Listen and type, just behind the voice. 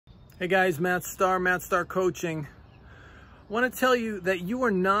Hey guys, Starr Coaching. I want to tell you that you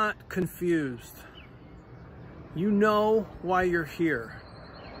are not confused. You know why you're here.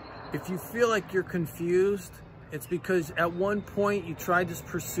 If you feel like you're confused, it's because at one point you tried to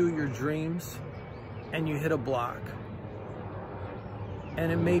pursue your dreams and you hit a block.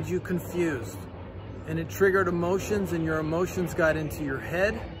 And it made you confused. And it triggered emotions, and your emotions got into your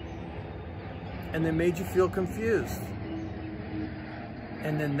head and they made you feel confused.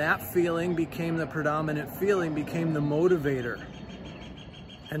 And then that feeling became the predominant feeling, became the motivator.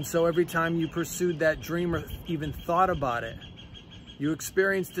 And so every time you pursued that dream or even thought about it, you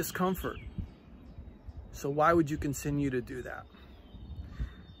experienced discomfort. So why would you continue to do that?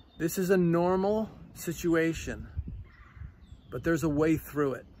 This is a normal situation, but there's a way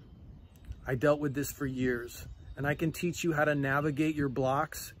through it. I dealt with this for years, and I can teach you how to navigate your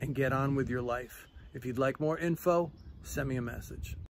blocks and get on with your life. If you'd like more info, send me a message.